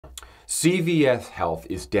CVS Health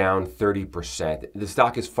is down 30%. The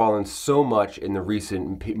stock has fallen so much in the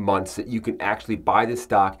recent months that you can actually buy this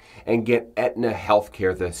stock and get Aetna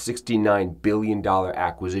Healthcare, the $69 billion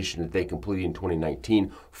acquisition that they completed in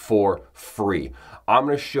 2019, for free. I'm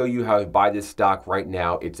going to show you how to buy this stock right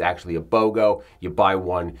now. It's actually a BOGO. You buy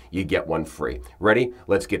one, you get one free. Ready?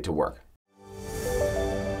 Let's get to work.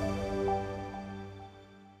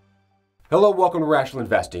 Hello, welcome to Rational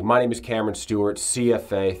Investing. My name is Cameron Stewart,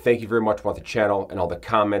 CFA. Thank you very much for the channel and all the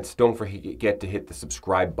comments. Don't forget to hit the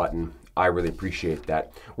subscribe button. I really appreciate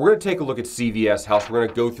that. We're going to take a look at CVS Health. We're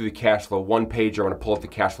going to go through the cash flow one page. I'm going to pull up the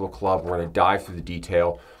cash flow club. We're going to dive through the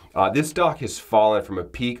detail. This stock has fallen from a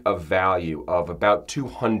peak of value of about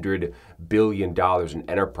 $200 billion in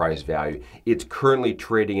enterprise value. It's currently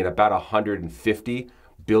trading at about $150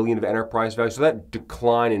 billion of enterprise value. So that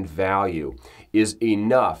decline in value is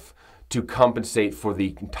enough to compensate for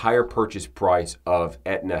the entire purchase price of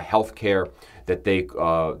Aetna Healthcare that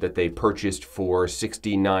they purchased for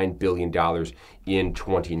 $69 billion in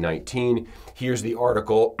 2019. Here's the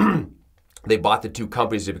article. They bought the two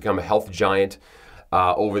companies to become a health giant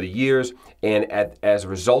over the years, and as a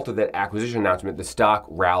result of that acquisition announcement, the stock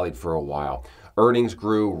rallied for a while. Earnings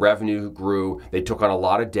grew, revenue grew, they took on a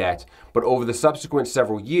lot of debt, but over the subsequent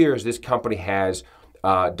several years, this company has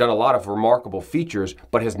done a lot of remarkable features,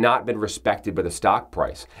 but has not been respected by the stock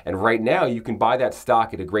price. And right now, you can buy that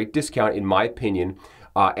stock at a great discount, in my opinion,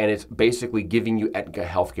 and it's basically giving you Aetna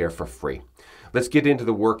Healthcare for free. Let's get into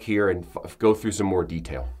the work here and go through some more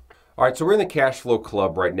detail. All right, so we're in the cash flow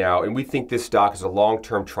club right now, and we think this stock is a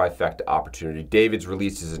long-term trifecta opportunity. David's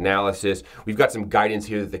released his analysis. We've got some guidance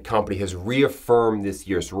here that the company has reaffirmed this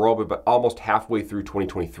year. So we're almost halfway through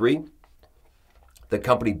 2023. The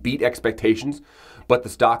company beat expectations, but the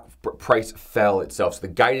stock price fell itself. So the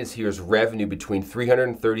guidance here is revenue between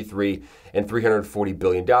 $333 and $340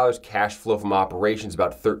 billion, cash flow from operations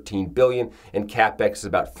about $13 billion, and CapEx is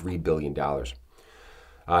about $3 billion.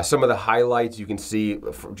 Some of the highlights you can see,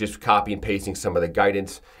 just copy and pasting some of the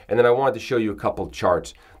guidance. And then I wanted to show you a couple of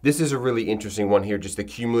charts. This is a really interesting one here, just the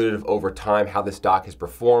cumulative over time, how the stock has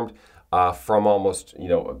performed. From almost,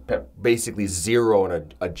 basically zero on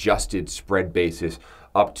an adjusted spread basis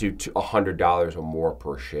up to $100 or more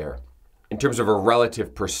per share. In terms of a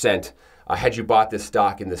relative percent, had you bought this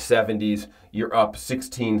stock in the 70s, you're up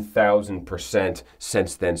 16,000%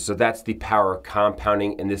 since then. So that's the power of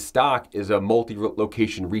compounding. And this stock is a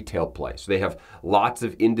multi-location retail play. So they have lots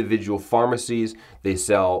of individual pharmacies. They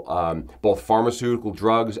sell both pharmaceutical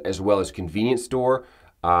drugs as well as convenience store.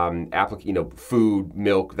 Food,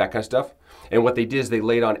 milk, that kind of stuff. And what they did is they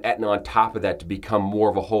laid on Aetna on top of that to become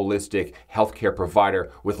more of a holistic healthcare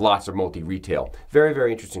provider with lots of multi-retail. Very,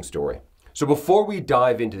 very interesting story. So before we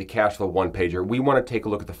dive into the cash flow one-pager, we want to take a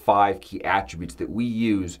look at the 5 key attributes that we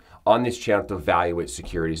use on this channel to evaluate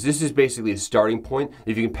securities. This is basically a starting point.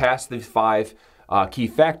 If you can pass the 5 key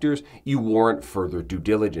factors, you warrant further due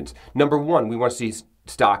diligence. Number 1, we want to see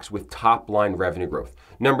stocks with top-line revenue growth.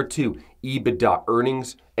 Number 2, EBITDA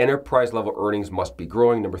earnings. Enterprise level earnings must be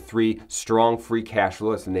growing. Number 3, strong free cash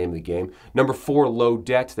flow. That's the name of the game. Number 4, low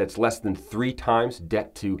debt. That's less than 3 times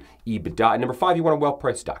debt to EBITDA. And number 5, you want a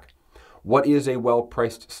well-priced stock. What is a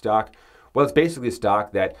well-priced stock? Well, it's basically a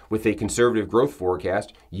stock that, with a conservative growth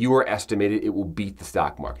forecast, you are estimated it will beat the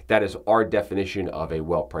stock market. That is our definition of a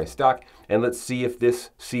well-priced stock. And let's see if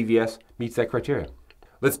this CVS meets that criteria.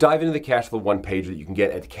 Let's dive into the cash flow one page that you can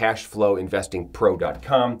get at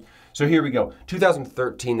cashflowinvestingpro.com. So here we go.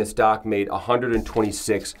 2013, the stock made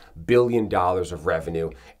 $126 billion of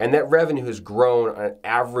revenue, and that revenue has grown on an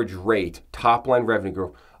average rate, top-line revenue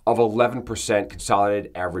growth, of 11%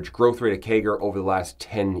 consolidated average growth rate, a CAGR, over the last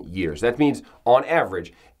 10 years. That means, on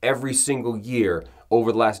average, every single year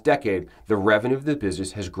over the last decade, the revenue of the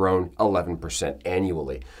business has grown 11%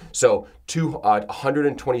 annually. So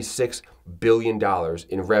 $126 billion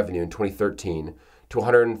in revenue in 2013 to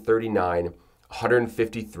 139,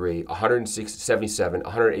 153, 177,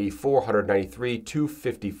 184, 193,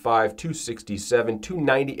 255, 267,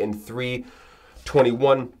 290, and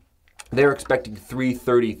 321. They're expecting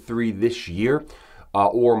 333 this year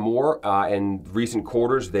or more. In recent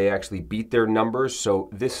quarters, they actually beat their numbers. So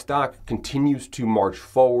this stock continues to march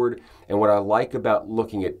forward. And what I like about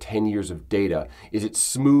looking at 10 years of data is it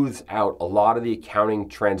smooths out a lot of the accounting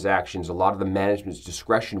transactions, a lot of the management's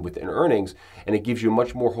discretion within earnings, and it gives you a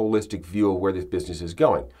much more holistic view of where this business is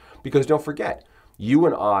going. Because don't forget, you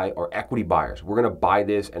and I are equity buyers. We're going to buy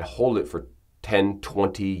this and hold it for 10,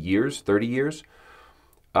 20 years, 30 years.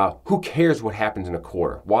 Who cares what happens in a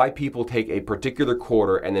quarter? Why people take a particular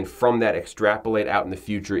quarter and then from that extrapolate out in the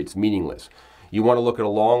future, it's meaningless. You want to look at a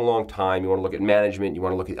long, long time. You want to look at management. You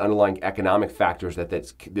want to look at underlying economic factors that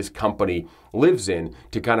this company lives in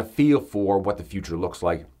to kind of feel for what the future looks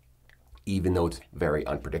like, even though it's very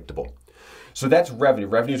unpredictable. So that's revenue.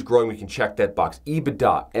 Revenue is growing. We can check that box.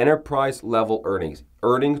 EBITDA, enterprise level earnings.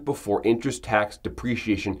 Earnings before interest, tax,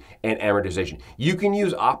 depreciation, and amortization. You can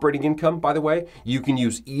use operating income, by the way. You can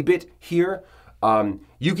use EBIT here.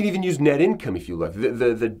 You can even use net income if you look.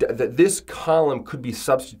 This column could be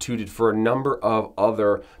substituted for a number of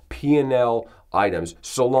other P&L items,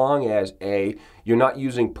 so long as you're not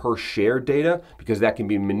using per share data, because that can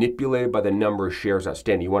be manipulated by the number of shares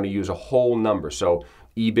outstanding. You want to use a whole number. So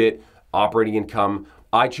EBIT, operating income.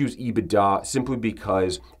 I choose EBITDA simply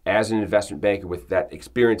because as an investment banker with that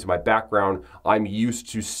experience in my background, I'm used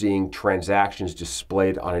to seeing transactions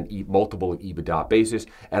displayed on a multiple of EBITDA basis.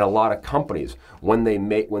 And a lot of companies, when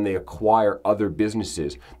they acquire other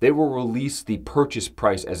businesses, they will release the purchase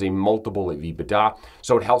price as a multiple of EBITDA.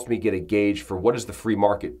 So it helps me get a gauge for what is the free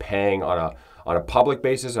market paying on a public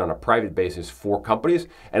basis, on a private basis for companies,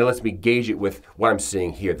 and it lets me gauge it with what I'm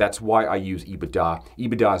seeing here. That's why I use EBITDA.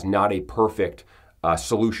 EBITDA is not a perfect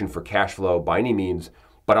solution for cash flow by any means,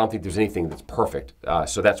 but I don't think there's anything that's perfect.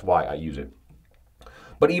 So that's why I use it.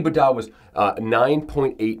 But EBITDA was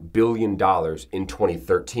 $9.8 billion in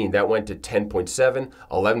 2013. That went to 10.7,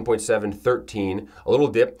 11.7, 13, a little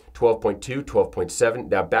dip, 12.2,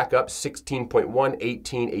 12.7. Now back up, 16.1,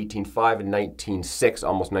 18, 18.5, and 19.6,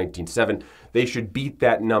 almost 19.7. They should beat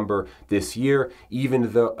that number this year,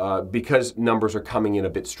 even though because numbers are coming in a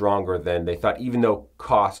bit stronger than they thought, even though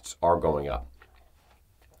costs are going up.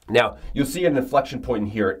 Now, you'll see an inflection point in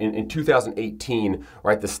here. In 2018,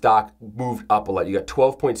 right, the stock moved up a lot. You got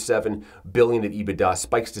 12.7 billion of EBITDA,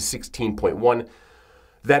 spikes to 16.1.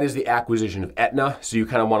 That is the acquisition of Aetna. So you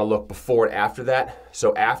kind of want to look before and after that.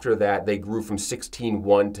 So after that, they grew from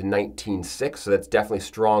 16.1 to 19.6. So that's definitely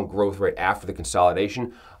strong growth rate after the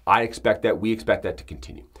consolidation. I expect that. We expect that to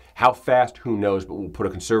continue. How fast, who knows, but we'll put a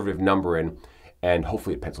conservative number in, and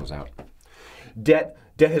hopefully it pencils out. Debt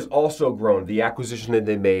has also grown. The acquisition that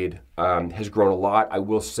they made has grown a lot. I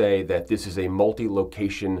will say that this is a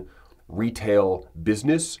multi-location retail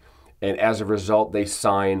business, and as a result, they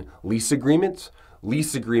sign lease agreements.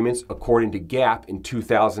 Lease agreements, according to GAAP in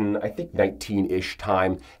 19-ish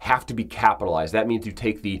time, have to be capitalized. That means you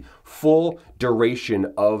take the full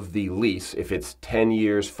duration of the lease. If it's 10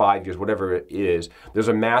 years, 5 years, whatever it is, there's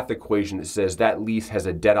a math equation that says that lease has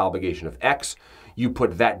a debt obligation of X. You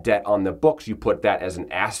put that debt on the books, you put that as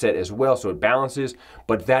an asset as well, so it balances.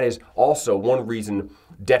 But that is also one reason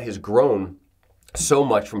debt has grown so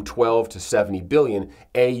much from 12 to 70 billion.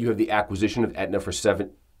 A, you have the acquisition of Aetna for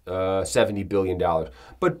 $70 billion.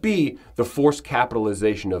 But B, the forced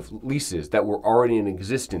capitalization of leases that were already in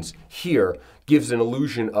existence here gives an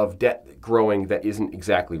illusion of debt growing that isn't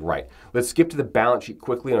exactly right. Let's skip to the balance sheet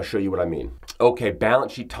quickly and I'll show you what I mean. Okay,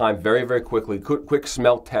 balance sheet time very, very quickly. Quick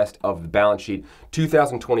smell test of the balance sheet.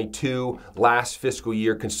 2022, last fiscal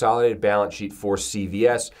year, consolidated balance sheet for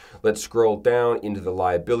CVS. Let's scroll down into the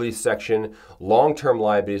liabilities section. Long-term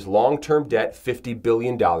liabilities, long-term debt, $50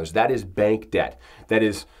 billion. That is bank debt. That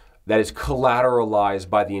is collateralized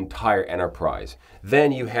by the entire enterprise.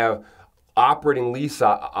 Then you have operating lease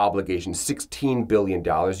obligations, $16 billion.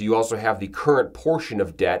 You also have the current portion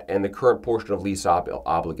of debt and the current portion of lease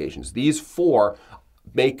obligations. These four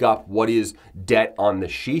make up what is debt on the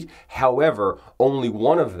sheet. However, only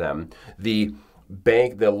one of them, the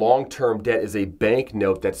long-term debt, is a bank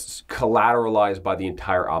note that's collateralized by the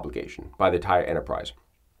entire obligation, by the entire enterprise.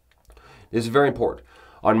 This is very important.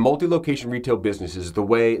 On multi-location retail businesses, the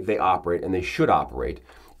way they operate, and they should operate,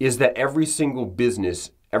 is that every single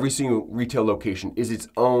business, every single retail location is its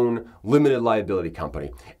own limited liability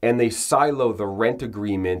company. And they silo the rent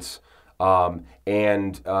agreements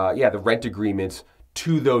the rent agreements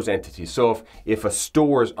to those entities. So if a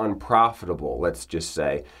store is unprofitable, let's just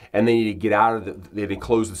say, and they need to get out of they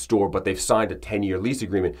close the store, but they've signed a 10-year lease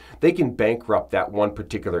agreement, they can bankrupt that one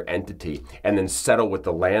particular entity and then settle with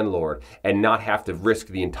the landlord and not have to risk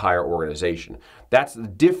the entire organization. That's the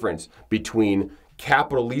difference between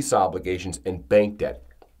capital lease obligations and bank debt.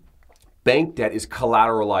 Bank debt is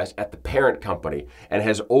collateralized at the parent company and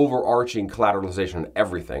has overarching collateralization on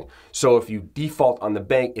everything. So if you default on the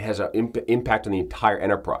bank, it has an impact on the entire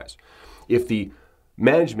enterprise. If the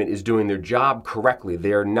management is doing their job correctly,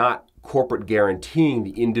 they are not corporate guaranteeing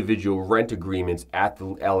the individual rent agreements at the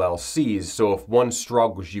LLCs. So if one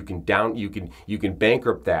struggles, you can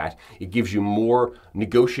bankrupt that. It gives you more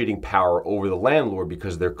negotiating power over the landlord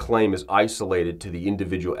because their claim is isolated to the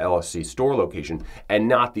individual LLC store location and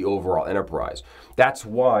not the overall enterprise. That's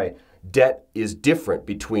why debt is different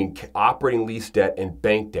between operating lease debt and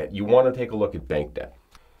bank debt. You want to take a look at bank debt.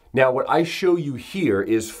 Now, what I show you here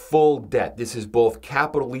is full debt. This is both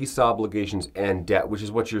capital lease obligations and debt, which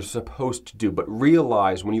is what you're supposed to do. But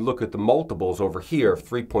realize when you look at the multiples over here of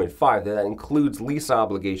 3.5, that includes lease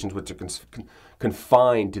obligations, which are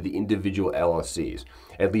confined to the individual LLCs.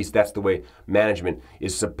 At least that's the way management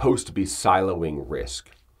is supposed to be siloing risk.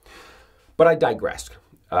 But I digress.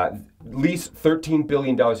 Lease $13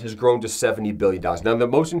 billion has grown to $70 billion. Now, the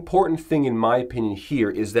most important thing, in my opinion, here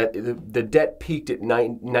is that the debt peaked at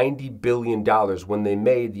 $90 billion when they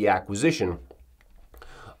made the acquisition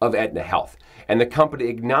of Aetna Health. And the company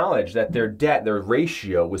acknowledged that their debt, their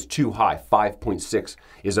ratio was too high. 5.6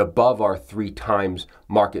 is above our 3 times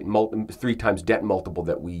debt multiple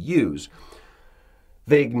that we use.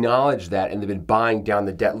 They acknowledged that, and they've been buying down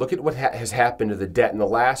the debt. Look at what has happened to the debt in the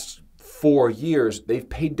last 4 years. They've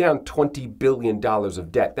paid down $20 billion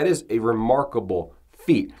of debt. That is a remarkable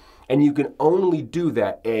feat. And you can only do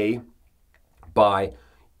that, A, by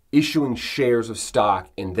issuing shares of stock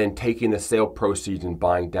and then taking the sale proceeds and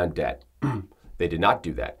buying down debt. They did not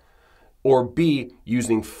do that. Or B,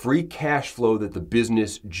 using free cash flow that the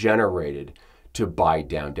business generated to buy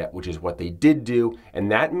down debt, which is what they did do.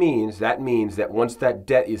 And that means that once that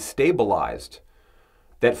debt is stabilized,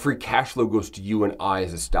 that free cash flow goes to you and I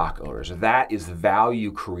as the stock owners. That is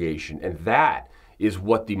value creation, and that is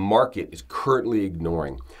what the market is currently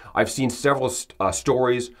ignoring. I've seen several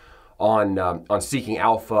stories on Seeking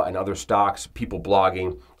Alpha and other stocks, people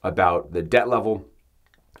blogging about the debt level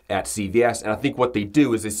at CVS, and I think what they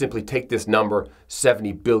do is they simply take this number,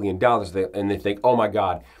 $70 billion, and they think, oh my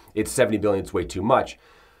God, it's $70 billion, it's way too much.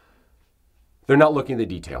 They're not looking at the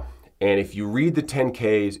detail. And if you read the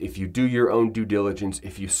 10Ks, if you do your own due diligence,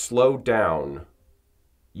 if you slow down,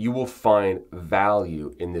 you will find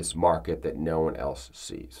value in this market that no one else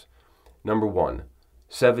sees. Number one,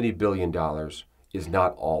 $70 billion is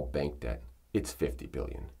not all bank debt. It's $50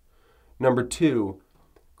 billion. Number two,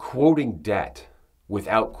 quoting debt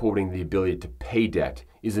without quoting the ability to pay debt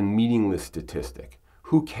is a meaningless statistic.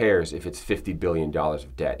 Who cares if it's $50 billion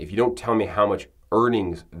of debt? If you don't tell me how much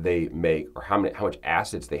earnings they make or how much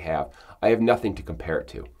assets they have, I have nothing to compare it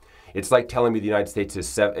to. It's like telling me the United States has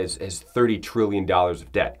 $30 trillion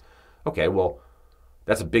of debt. Okay, well,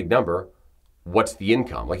 that's a big number. What's the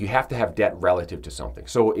income? Like, you have to have debt relative to something.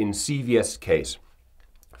 So in CVS case,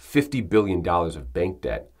 $50 billion of bank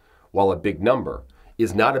debt, while a big number,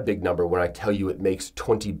 is not a big number when I tell you it makes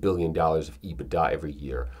 $20 billion of EBITDA every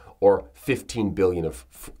year or $15 billion of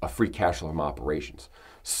free cash flow from operations.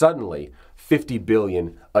 Suddenly, $50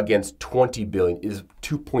 billion against $20 billion is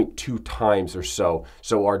 2.2 times or so.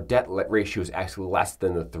 So our debt ratio is actually less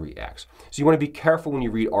than the 3x. So you want to be careful when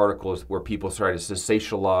you read articles where people try to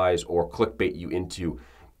sensationalize or clickbait you into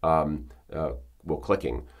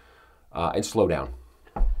clicking, and slow down.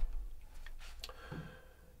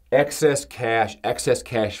 Excess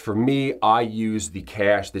cash for me, I use the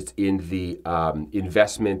cash that's in the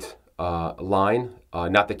investment line,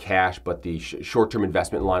 not the cash, but the short-term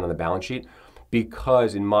investment line on the balance sheet.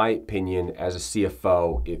 Because in my opinion, as a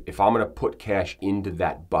CFO, if I'm going to put cash into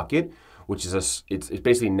that bucket, which is it's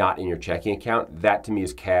basically not in your checking account, that to me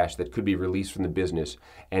is cash that could be released from the business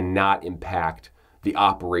and not impact the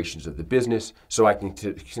operations of the business. So I can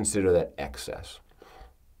consider that excess.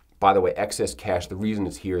 By the way, excess cash, the reason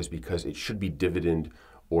it's here is because it should be dividend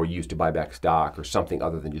or used to buy back stock or something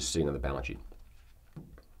other than just sitting on the balance sheet.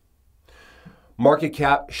 Market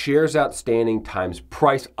cap, shares outstanding times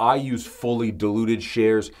price. I use fully diluted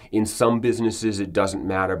shares. In some businesses, it doesn't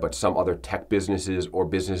matter, but some other tech businesses or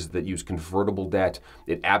businesses that use convertible debt,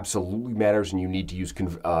 it absolutely matters, and you need to use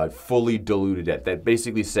fully diluted debt. That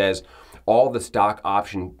basically says all the stock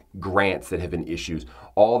option grants that have been issued,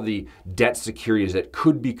 all the debt securities that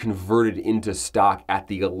could be converted into stock at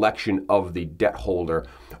the election of the debt holder,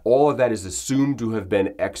 all of that is assumed to have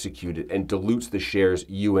been executed and dilutes the shares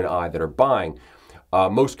you and I that are buying.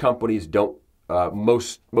 Most companies don't,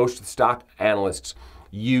 most stock analysts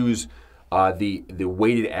use the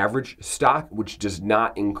weighted average stock, which does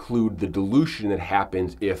not include the dilution that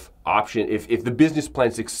happens if the business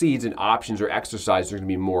plan succeeds and options are exercised. There's going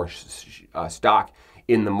to be more stock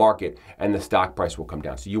in the market, and the stock price will come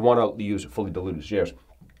down. So you want to use fully diluted shares.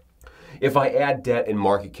 If I add debt and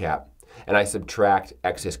market cap and I subtract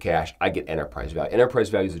excess cash, I get enterprise value. Enterprise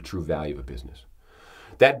value is the true value of a business.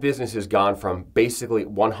 That business has gone from basically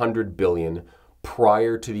 $100 billion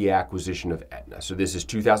prior to the acquisition of Aetna. So this is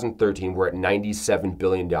 2013, we're at $97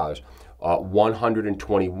 billion.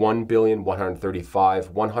 121 billion, 135,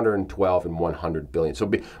 112, and 100 billion.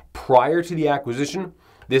 So prior to the acquisition,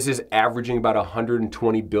 This is averaging about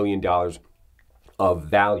 $120 billion of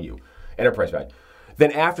value, enterprise value.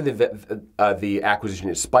 Then after the acquisition,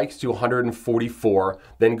 it spikes to 144,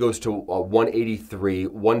 then goes to 183,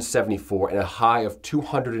 174, and a high of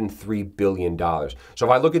 $203 billion. So if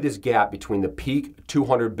I look at this gap between the peak,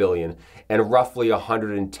 $200 billion, and roughly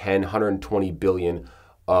 110, 120 billion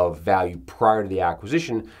of value prior to the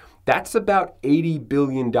acquisition, that's about $80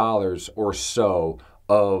 billion or so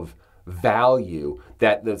of value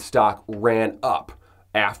that the stock ran up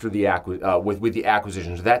after the with the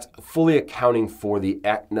acquisition. So that's fully accounting for the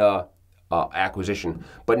Aetna acquisition.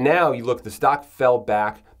 But now you look, the stock fell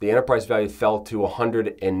back. The enterprise value fell to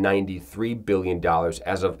 $193 billion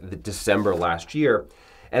as of December last year.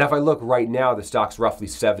 And if I look right now, the stock's roughly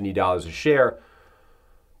 $70 a share.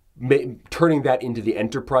 Turning that into the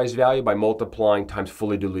enterprise value by multiplying times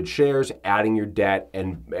fully diluted shares, adding your debt,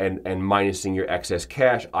 and minusing your excess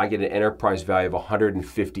cash, I get an enterprise value of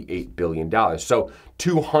 $158 billion. So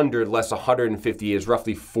 200 less 150 is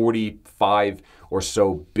roughly 45 or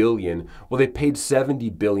so billion. Well, they paid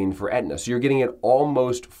 70 billion for Aetna. So you're getting it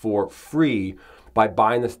almost for free by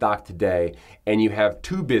buying the stock today, and you have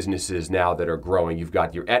two businesses now that are growing. You've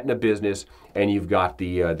got your Aetna business, and you've got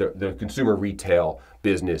the consumer retail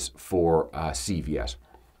business for CVS.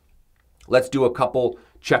 Let's do a couple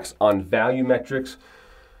checks on value metrics.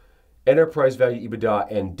 Enterprise value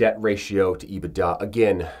EBITDA and debt ratio to EBITDA.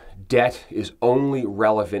 Again, debt is only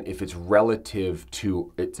relevant if it's relative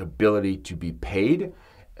to its ability to be paid.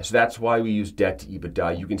 So that's why we use debt to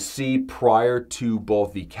EBITDA. You can see prior to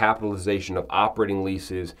both the capitalization of operating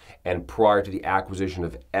leases and prior to the acquisition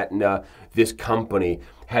of Aetna, this company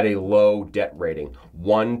had a low debt rating.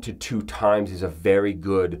 1 to 2 times is a very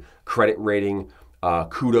good credit rating.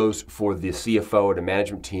 Kudos for the CFO and the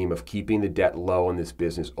management team of keeping the debt low in this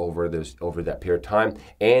business over that period of time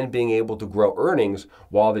and being able to grow earnings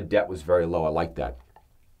while the debt was very low. I like that.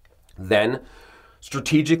 Then,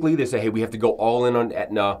 strategically, they say, hey, we have to go all in on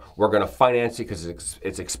Aetna. We're going to finance it because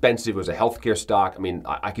it's expensive. It was a healthcare stock. I mean,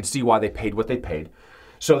 I could see why they paid what they paid.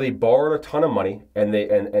 So they borrowed a ton of money,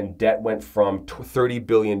 and debt went from $30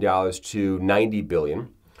 billion to $90 billion.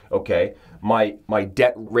 Okay, my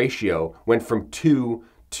debt ratio went from 2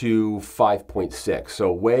 to 5.6,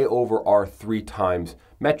 so way over our 3 times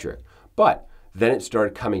metric. But then it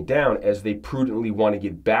started coming down as they prudently want to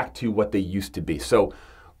get back to what they used to be. So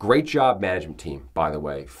great job, management team, by the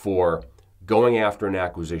way, for going after an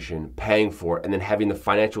acquisition, paying for it, and then having the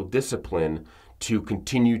financial discipline to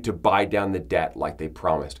continue to buy down the debt like they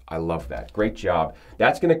promised. I love that. Great job.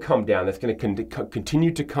 That's going to come down. That's going to continue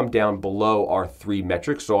to come down below our 3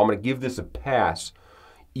 metrics. So I'm going to give this a pass,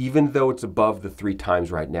 even though it's above the 3 times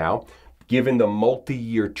right now. Given the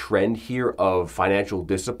multi-year trend here of financial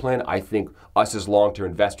discipline, I think us as long-term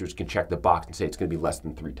investors can check the box and say it's going to be less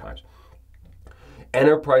than 3 times.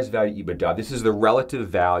 Enterprise value EBITDA. This is the relative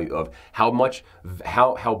value of what's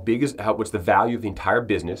the value of the entire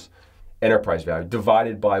business, enterprise value,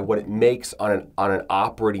 divided by what it makes on an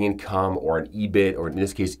operating income or an EBIT, or in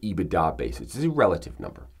this case, EBITDA basis. It's a relative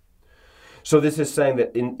number. So this is saying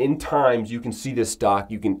that in times, you can see this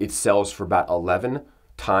stock, it sells for about 11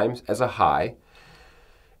 times as a high,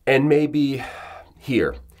 and maybe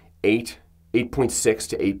here, 8.6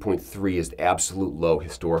 to 8.3 is the absolute low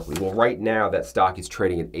historically. Well, right now, that stock is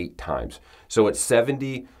trading at 8 times. So it's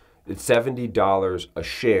 $70 a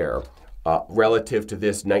share relative to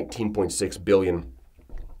this $19.6 billion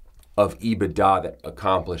of EBITDA that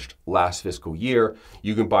accomplished last fiscal year.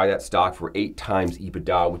 You can buy that stock for 8 times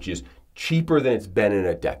EBITDA, which is cheaper than it's been in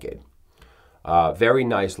a decade. Very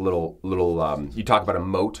nice little you talk about a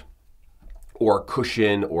moat or a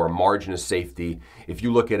cushion or a margin of safety. If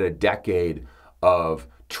you look at a decade of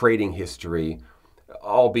trading history,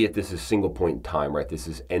 albeit this is single point in time, right? This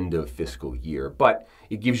is end of fiscal year, but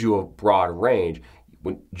it gives you a broad range.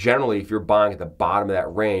 Generally, if you're buying at the bottom of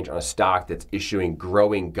that range on a stock that's issuing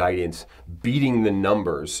growing guidance, beating the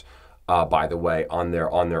numbers, by the way, on their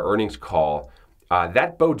earnings call,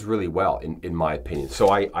 that bodes really well, in my opinion.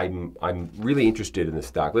 So I'm really interested in this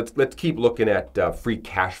stock. Let's keep looking at free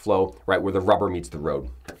cash flow, right, where the rubber meets the road.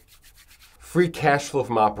 Free cash flow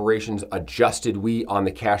from operations adjusted. We on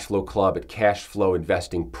the Cash Flow Club at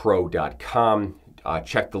cashflowinvestingpro.com.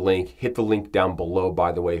 Check the link. Hit the link down below,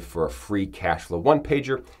 by the way, for a free cash flow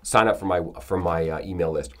one-pager. Sign up for my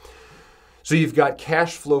email list. So you've got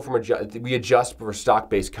cash flow from we adjust for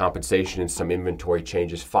stock-based compensation and some inventory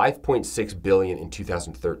changes. $5.6 billion in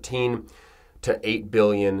 2013 to $8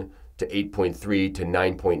 billion to 8.3 to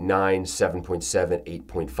 9.9, 7.7,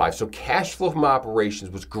 8.5. So cash flow from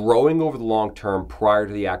operations was growing over the long term prior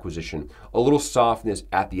to the acquisition. A little softness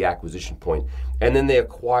at the acquisition point. And then they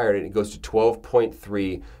acquired it. It goes to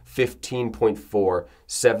 12.3, 15.4,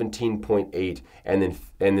 17.8, and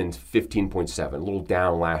then 15.7. A little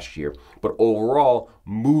down last year. But overall,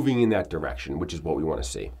 moving in that direction, which is what we want to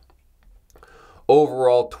see.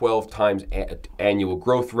 Overall, 12 times annual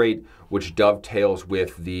growth rate, which dovetails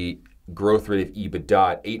with the growth rate of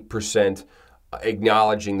EBITDA at 8%,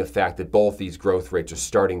 acknowledging the fact that both these growth rates are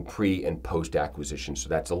starting pre and post acquisition. So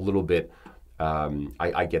that's a little bit,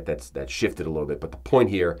 I get that shifted a little bit. But the point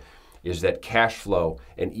here is that cash flow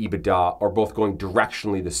and EBITDA are both going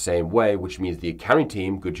directionally the same way, which means the accounting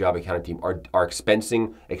team, good job accounting team, are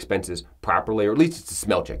expensing expenses properly, or at least it's a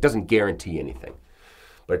smell check. Doesn't guarantee anything,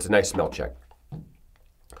 but it's a nice smell check.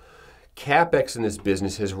 CapEx in this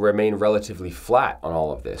business has remained relatively flat on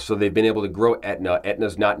all of this. So they've been able to grow Aetna.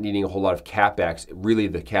 Aetna's not needing a whole lot of CapEx. Really,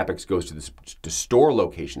 the CapEx goes to store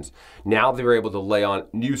locations. Now they're able to lay on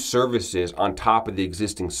new services on top of the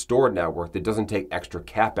existing store network that doesn't take extra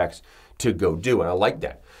CapEx to go do. And I like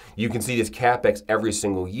that. You can see this CapEx every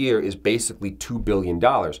single year is basically $2 billion.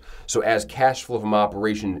 So as cash flow from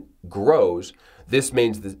operation grows, this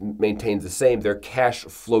maintains the same. Their cash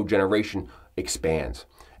flow generation expands.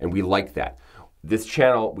 And we like that. This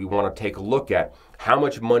channel, we want to take a look at how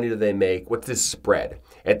much money do they make? What's this spread?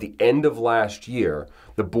 At the end of last year,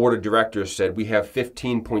 the board of directors said we have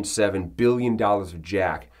 $15.7 billion of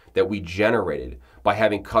jack that we generated by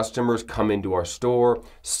having customers come into our store,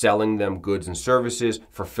 selling them goods and services,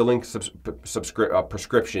 fulfilling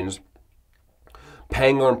prescriptions,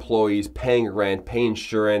 paying our employees, paying rent, paying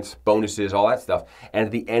insurance, bonuses, all that stuff. And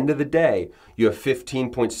at the end of the day, you have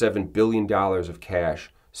 $15.7 billion of cash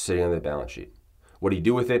sitting on the balance sheet. What do you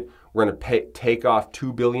do with it? We're going to take off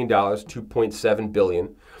 $2 billion, $2.7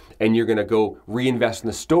 billion, and you're going to go reinvest in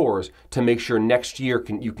the stores to make sure next year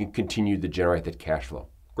you can continue to generate that cash flow.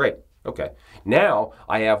 Great. Okay. Now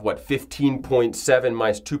I have what, 15.7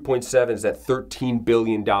 minus 2.7 is that $13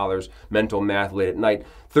 billion, mental math late at night,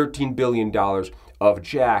 $13 billion of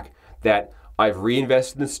jack that I've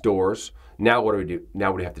reinvested in the stores. Now what do we do?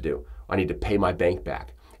 Now what do I have to do? I need to pay my bank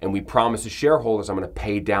back. And we promise the shareholders I'm going to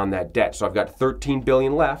pay down that debt. So I've got $13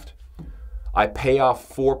 billion left. I pay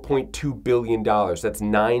off $4.2 billion. That's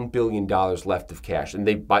 $9 billion left of cash. And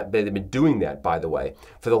they've been doing that, by the way,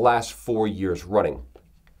 for the last 4 years running.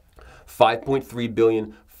 $5.3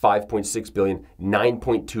 billion, $5.6 billion,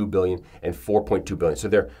 $9.2 billion, and $4.2 billion. So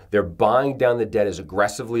they're buying down the debt as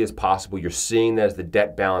aggressively as possible. You're seeing that as the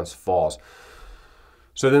debt balance falls.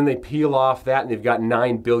 So then they peel off that, and they've got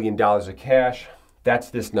 $9 billion of cash.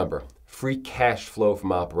 That's this number, free cash flow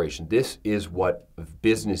from operation. This is what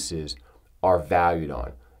businesses are valued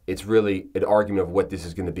on. It's really an argument of what this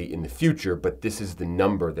is going to be in the future, but this is the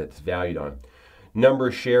number that's valued on. Number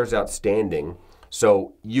of shares outstanding.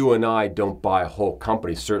 So you and I don't buy a whole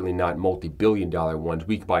company, certainly not multi-billion-dollar ones.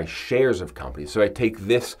 We buy shares of companies. So I take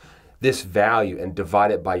this value and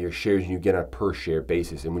divide it by your shares, and you get on a per share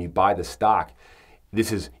basis. And when you buy the stock,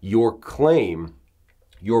 this is your claim.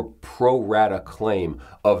 Your pro rata claim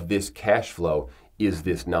of this cash flow is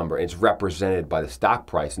this number. It's represented by the stock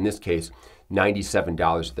price. In this case,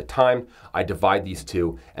 $97 at the time. I divide these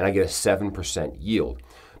two and I get a 7% yield.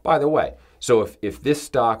 By the way, so if this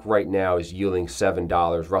stock right now is yielding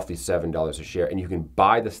 $7, roughly $7 a share, and you can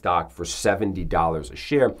buy the stock for $70 a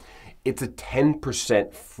share, it's a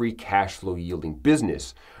 10% free cash flow yielding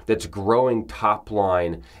business that's growing top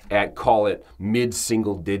line at, call it,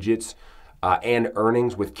 mid-single digits. And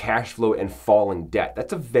earnings with cash flow and falling debt.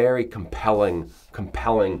 That's a very compelling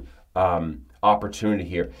opportunity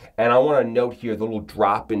here. And I want to note here the little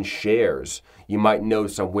drop in shares you might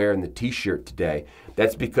notice I'm wearing the t-shirt today.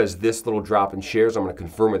 That's because this little drop in shares, I'm going to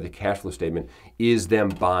confirm with the cash flow statement, is them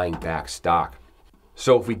buying back stock.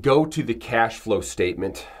 So if we go to the cash flow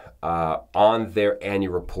statement, on their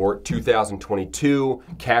annual report, 2022,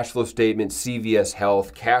 cash flow statement, CVS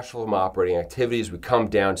Health, cash flow from operating activities, we come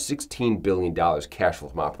down $16 billion cash flow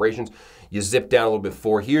from operations. You zip down a little bit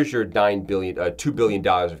forward. Here's your $2 billion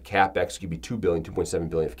of CapEx, excuse me, $2.7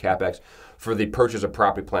 billion of CapEx for the purchase of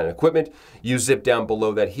property, plant, and equipment. You zip down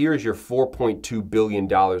below that. Here's your $4.2 billion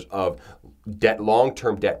of debt,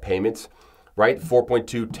 long-term debt payments, right?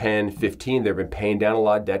 4.2, 10, 15. They've been paying down a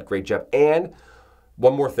lot of debt. Great job. And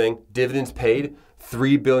one more thing, dividends paid,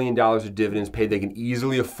 $3 billion of dividends paid. They can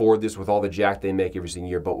easily afford this with all the jack they make every single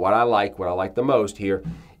year. But what I like the most here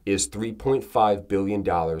is $3.5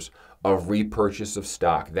 billion of repurchase of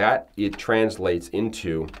stock. That it translates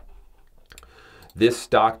into this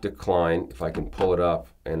stock decline, if I can pull it up,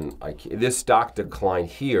 and this stock decline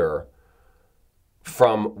here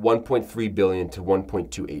from 1.3 billion to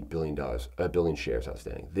 1.28 billion shares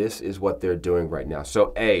outstanding. This is what they're doing right now.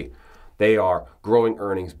 So A, they are growing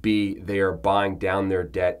earnings. B, they are buying down their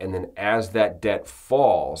debt. And then as that debt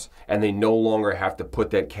falls and they no longer have to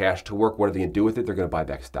put that cash to work, what are they going to do with it? They're going to buy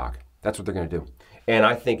back stock. That's what they're going to do. And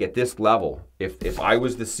I think at this level, if I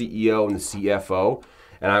was the CEO and the CFO,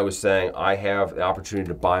 and I was saying I have the opportunity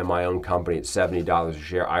to buy my own company at $70 a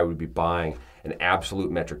share, I would be buying an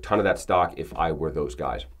absolute metric ton of that stock if I were those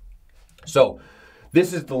guys. So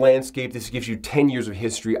this is the landscape. This gives you 10 years of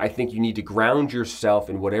history. I think you need to ground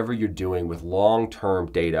yourself in whatever you're doing with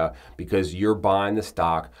long-term data because you're buying the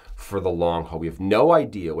stock for the long haul. We have no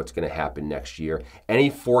idea what's going to happen next year.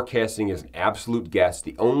 Any forecasting is an absolute guess.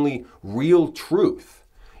 The only real truth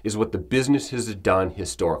is what the business has done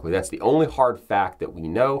historically. That's the only hard fact that we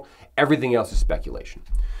know. Everything else is speculation.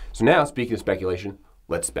 So now, speaking of speculation,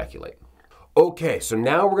 let's speculate. Okay, so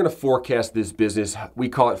now we're going to forecast this business. We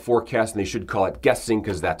call it forecast, and they should call it guessing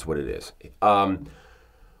because that's what it is.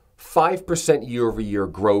 5% year-over-year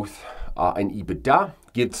growth in EBITDA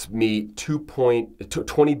gives me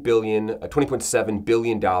 $20.7 billion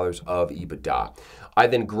of EBITDA. I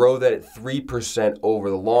then grow that at 3% over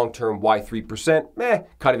the long term. Why 3%?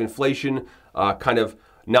 Kind of inflation, kind of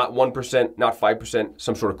not 1%, not 5%,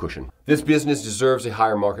 some sort of cushion. This business deserves a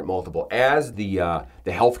higher market multiple. As the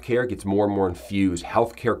healthcare gets more and more infused,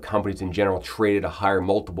 healthcare companies in general trade at a higher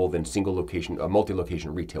multiple than single location,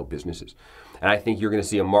 multi-location retail businesses. And I think you're going to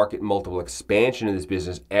see a market multiple expansion in this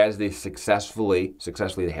business as they successfully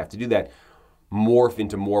they have to do that, morph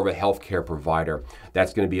into more of a healthcare provider.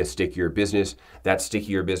 That's going to be a stickier business. That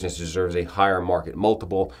stickier business deserves a higher market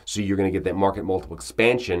multiple. So you're going to get that market multiple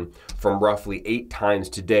expansion from roughly 8 times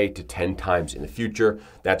today to 10 times in the future.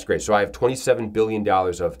 That's great. So I have $27 billion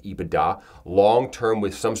of EBITDA long term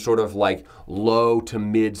with some sort of like low to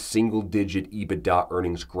mid single digit EBITDA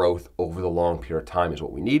earnings growth over the long period of time is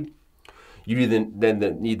what we need. You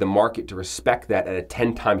then need the market to respect that at a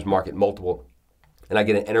 10 times market multiple. And I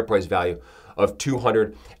get an enterprise value of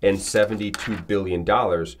 $272 billion,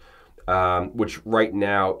 which right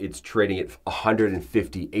now it's trading at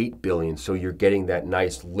 $158 billion. So you're getting that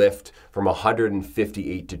nice lift from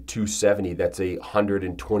 158 to 270. That's a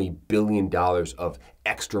 $120 billion of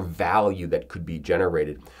extra value that could be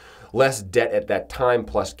generated. Less debt at that time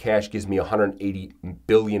plus cash gives me $180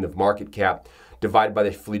 billion of market cap. Divided by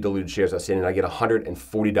the fully diluted shares outstanding, I get a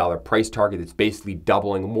 $140 price target. It's basically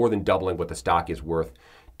doubling, more than doubling what the stock is worth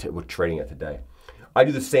with trading at today. I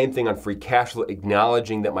do the same thing on free cash flow,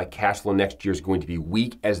 acknowledging that my cash flow next year is going to be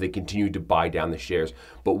weak as they continue to buy down the shares,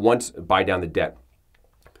 buy down the debt.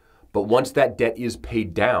 But once that debt is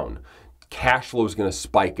paid down, cash flow is going to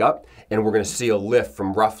spike up, and we're going to see a lift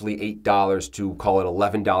from roughly $8 to call it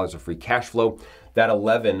 $11 of free cash flow. That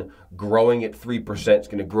 11 growing at 3% is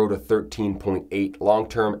going to grow to 13.8 long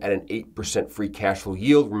term at an 8% free cash flow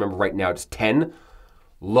yield. Remember, right now it's 10.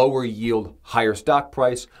 Lower yield, higher stock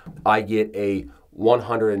price. I get a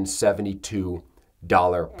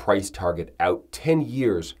 $172 price target out 10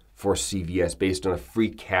 years for CVS based on a free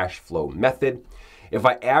cash flow method. If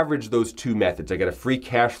I average those two methods, I get a free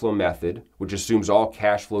cash flow method, which assumes all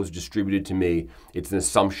cash flow is distributed to me. It's an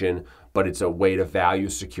assumption, but it's a way to value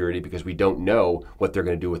security because we don't know what they're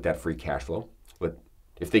going to do with that free cash flow. But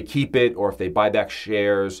if they keep it or if they buy back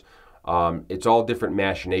shares, it's all different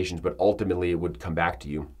machinations, but ultimately it would come back to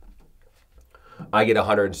you. I get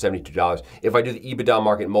 $172. If I do the EBITDA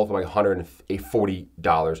market multiple, I get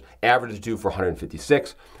 $140. Average the two for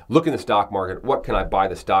 $156. Look in the stock market. What can I buy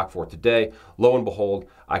the stock for today? Lo and behold,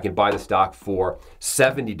 I can buy the stock for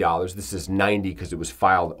 $70. This is $90 because it was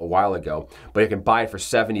filed a while ago, but I can buy it for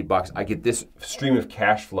 $70. I get this stream of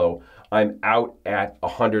cash flow. I'm out at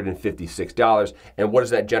 $156. And what does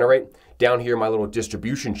that generate? Down here, my little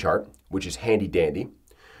distribution chart, which is handy dandy.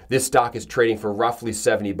 This stock is trading for roughly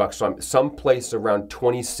 $70, so I'm someplace around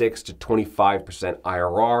 26 to 25%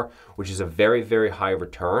 IRR, which is a very, very high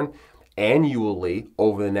return annually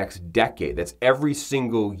over the next decade. That's every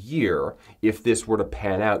single year. If this were to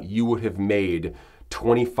pan out, you would have made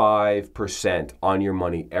 25% on your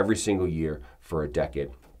money every single year for a decade.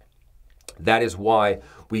 That is why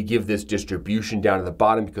we give this distribution down to the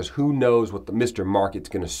bottom, because who knows what the Mr. Market's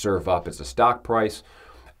going to serve up as a stock price.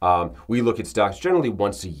 We look at stocks generally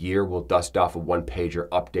once a year. We'll dust off a one-pager,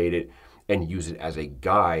 update it, and use it as a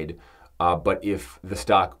guide. But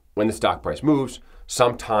when the stock price moves,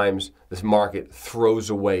 sometimes this market throws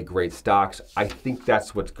away great stocks. I think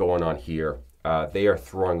that's what's going on here. They are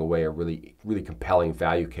throwing away a really, really compelling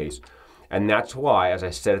value case. And that's why, as I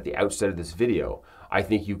said at the outset of this video, I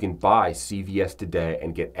think you can buy CVS today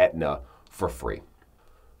and get Aetna for free.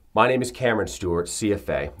 My name is Cameron Stewart,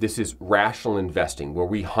 CFA. This is Rational Investing, where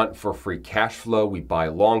we hunt for free cash flow. We buy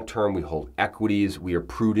long-term, we hold equities. We are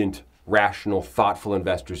prudent, rational, thoughtful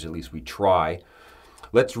investors, at least we try.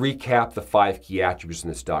 Let's recap the 5 key attributes in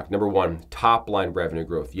the stock. Number 1, top line revenue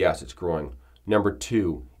growth. Yes, it's growing. Number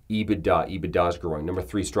 2, EBITDA. EBITDA is growing. Number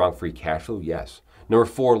 3, strong free cash flow. Yes. Number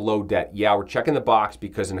 4, low debt. Yeah, we're checking the box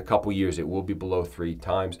because in a couple years it will be below 3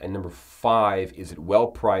 times. And number 5, is it well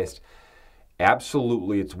priced?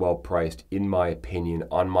 Absolutely, it's well priced, in my opinion,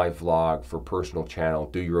 on my vlog for personal channel.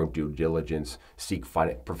 Do your own due diligence, seek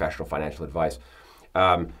professional financial advice.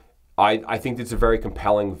 I think it's a very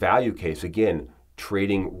compelling value case. Again,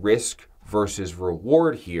 trading risk versus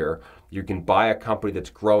reward here. You can buy a company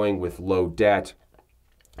that's growing with low debt,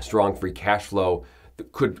 strong free cash flow,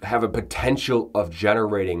 that could have a potential of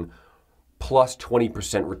generating plus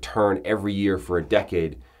 20% return every year for a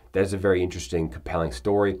decade. That is a very interesting, compelling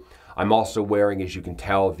story. I'm also wearing, as you can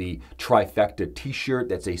tell, the trifecta t-shirt.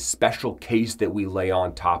 That's a special case that we lay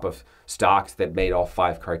on top of stocks that made all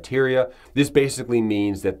 5 criteria. This basically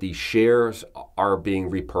means that the shares are being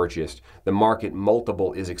repurchased. The market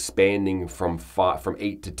multiple is expanding from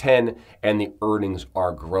 8 to 10, and the earnings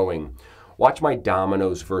are growing. Watch my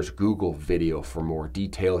Domino's versus Google video for more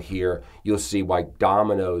detail here. You'll see why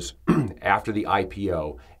Domino's, after the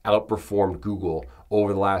IPO, outperformed Google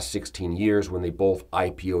over the last 16 years when they both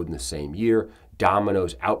IPO'd in the same year.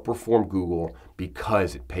 Domino's outperformed Google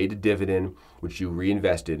because it paid a dividend, which you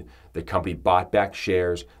reinvested. The company bought back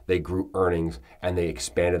shares, they grew earnings, and they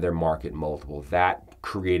expanded their market multiple. That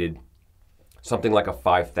created something like a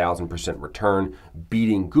 5,000% return,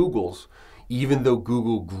 beating Google's. Even though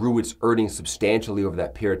Google grew its earnings substantially over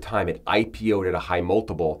that period of time, it IPO'd at a high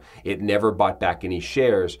multiple. It never bought back any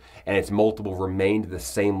shares, and its multiple remained at the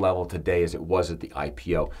same level today as it was at the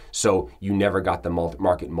IPO. So you never got the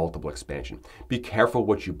market multiple expansion. Be careful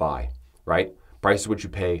what you buy, right? Price is what you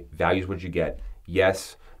pay, value is what you get.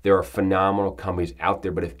 Yes, there are phenomenal companies out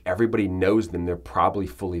there, but if everybody knows them, they're probably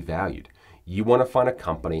fully valued. You want to find a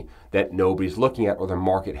company that nobody's looking at or the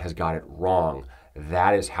market has got it wrong.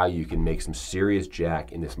 That is how you can make some serious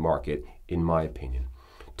jack in this market, in my opinion.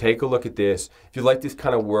 Take a look at this. If you like this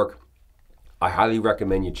kind of work, I highly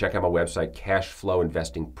recommend you check out my website,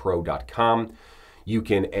 cashflowinvestingpro.com. You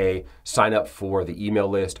can A, sign up for the email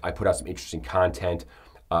list. I put out some interesting content.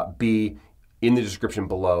 B, in the description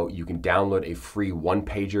below, you can download a free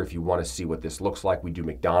one-pager if you want to see what this looks like. We do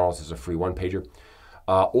McDonald's as a free one-pager.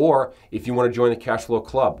 Or if you want to join the Cash Flow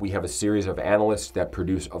Club, we have a series of analysts that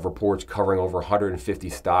produce reports covering over 150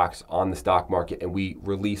 stocks on the stock market, and we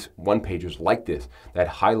release one-pagers like this that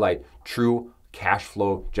highlight true cash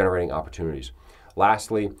flow generating opportunities.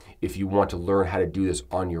 Lastly, if you want to learn how to do this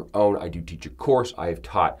on your own, I do teach a course. I have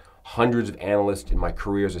taught hundreds of analysts in my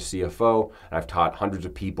career as a CFO, and I've taught hundreds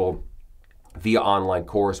of people via online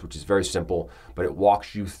course, which is very simple, but it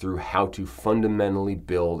walks you through how to fundamentally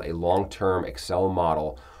build a long-term Excel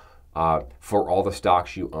model for all the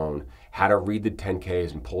stocks you own, how to read the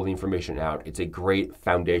 10Ks and pull the information out. It's a great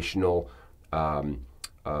foundational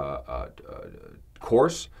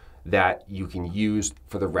course that you can use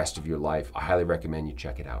for the rest of your life. I highly recommend you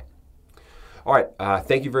check it out. All right,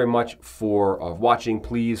 thank you very much for watching.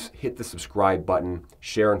 Please hit the subscribe button,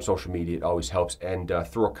 share on social media, it always helps, and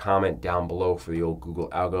throw a comment down below for the old Google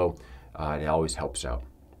algo. It always helps out.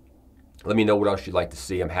 Let me know what else you'd like to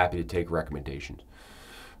see. I'm happy to take recommendations.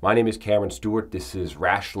 My name is Cameron Stewart. This is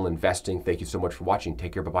Rational Investing. Thank you so much for watching.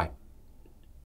 Take care. Bye-bye.